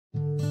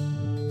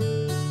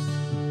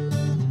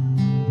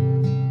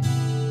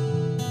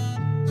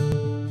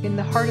In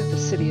the heart of the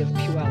city of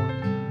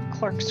Puyallup,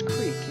 Clark's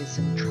Creek is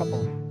in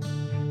trouble.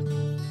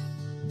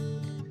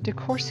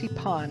 DeCourcy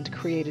Pond,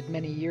 created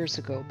many years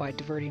ago by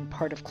diverting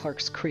part of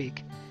Clark's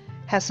Creek,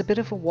 has a bit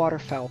of a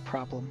waterfowl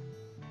problem.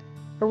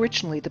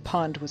 Originally, the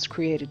pond was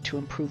created to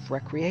improve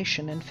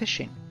recreation and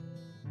fishing.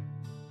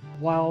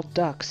 Wild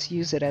ducks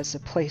use it as a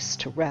place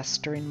to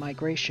rest during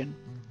migration.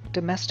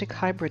 Domestic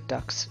hybrid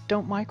ducks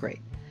don't migrate,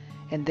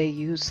 and they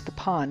use the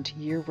pond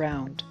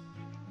year-round.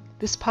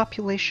 This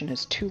population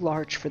is too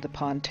large for the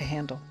pond to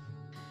handle.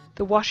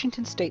 The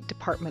Washington State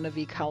Department of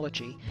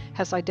Ecology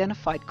has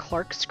identified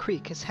Clark's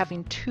Creek as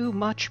having too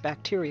much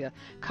bacteria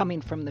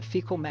coming from the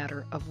fecal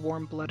matter of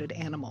warm-blooded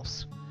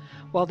animals.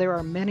 While there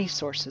are many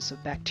sources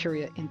of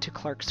bacteria into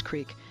Clark's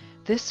Creek,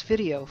 this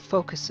video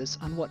focuses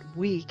on what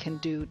we can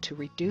do to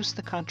reduce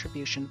the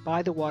contribution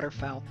by the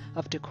waterfowl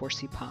of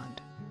DeCourcy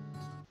Pond.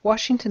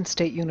 Washington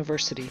State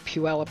University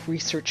Puyallup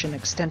Research and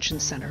Extension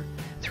Center,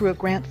 through a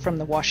grant from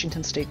the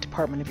Washington State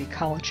Department of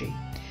Ecology,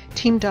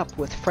 teamed up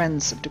with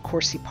Friends of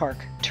DeCourcy Park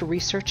to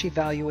research,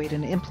 evaluate,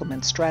 and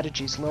implement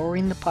strategies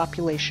lowering the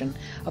population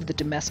of the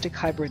domestic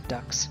hybrid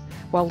ducks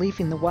while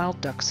leaving the wild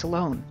ducks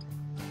alone.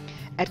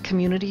 At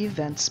community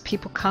events,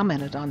 people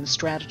commented on the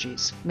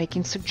strategies,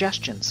 making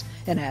suggestions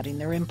and adding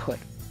their input.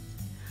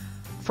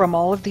 From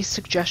all of these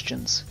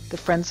suggestions, the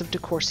Friends of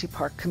DeCourcy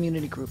Park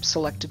community group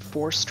selected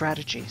 4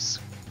 strategies.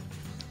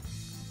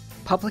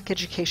 Public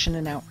education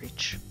and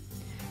outreach.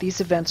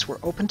 These events were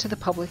open to the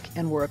public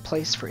and were a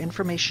place for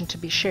information to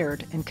be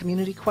shared and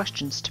community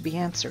questions to be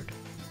answered.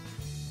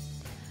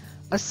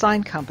 A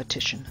sign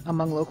competition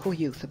among local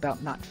youth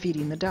about not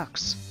feeding the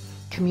ducks.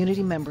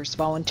 Community members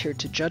volunteered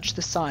to judge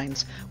the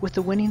signs, with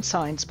the winning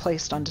signs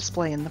placed on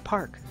display in the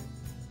park.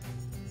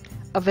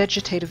 A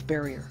vegetative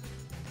barrier.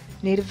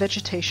 Native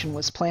vegetation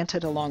was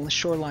planted along the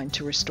shoreline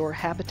to restore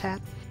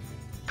habitat,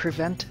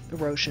 prevent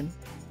erosion,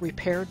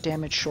 repair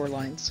damaged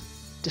shorelines,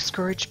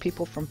 discourage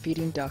people from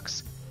feeding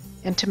ducks,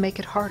 and to make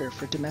it harder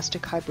for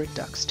domestic hybrid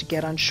ducks to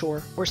get on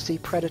shore or see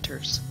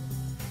predators.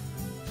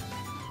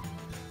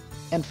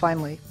 And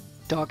finally,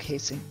 dog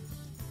hazing.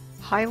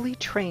 Highly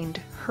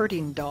trained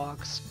herding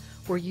dogs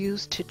were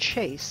used to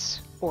chase,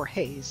 or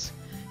haze,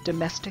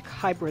 domestic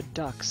hybrid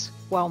ducks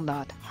while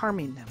not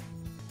harming them.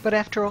 But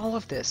after all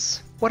of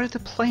this, what are the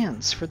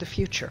plans for the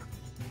future?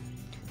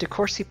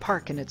 DeCourcy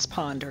Park and its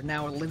pond are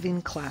now a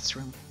living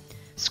classroom.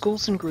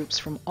 Schools and groups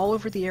from all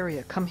over the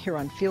area come here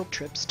on field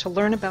trips to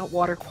learn about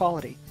water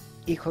quality,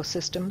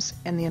 ecosystems,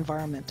 and the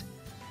environment.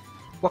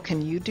 What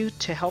can you do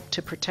to help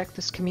to protect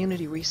this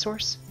community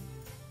resource?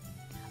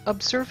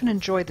 Observe and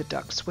enjoy the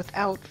ducks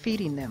without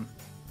feeding them.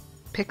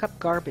 Pick up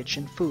garbage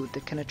and food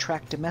that can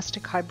attract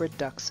domestic hybrid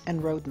ducks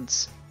and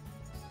rodents.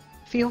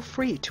 Feel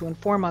free to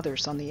inform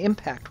others on the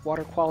impact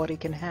water quality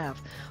can have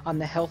on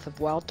the health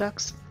of wild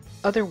ducks,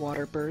 other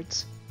water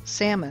birds,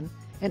 salmon,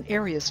 and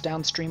areas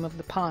downstream of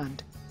the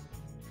pond.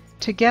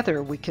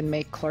 Together we can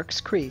make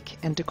Clark's Creek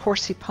and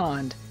DeCourcy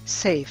Pond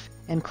safe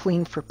and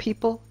clean for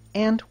people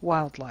and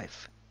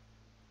wildlife.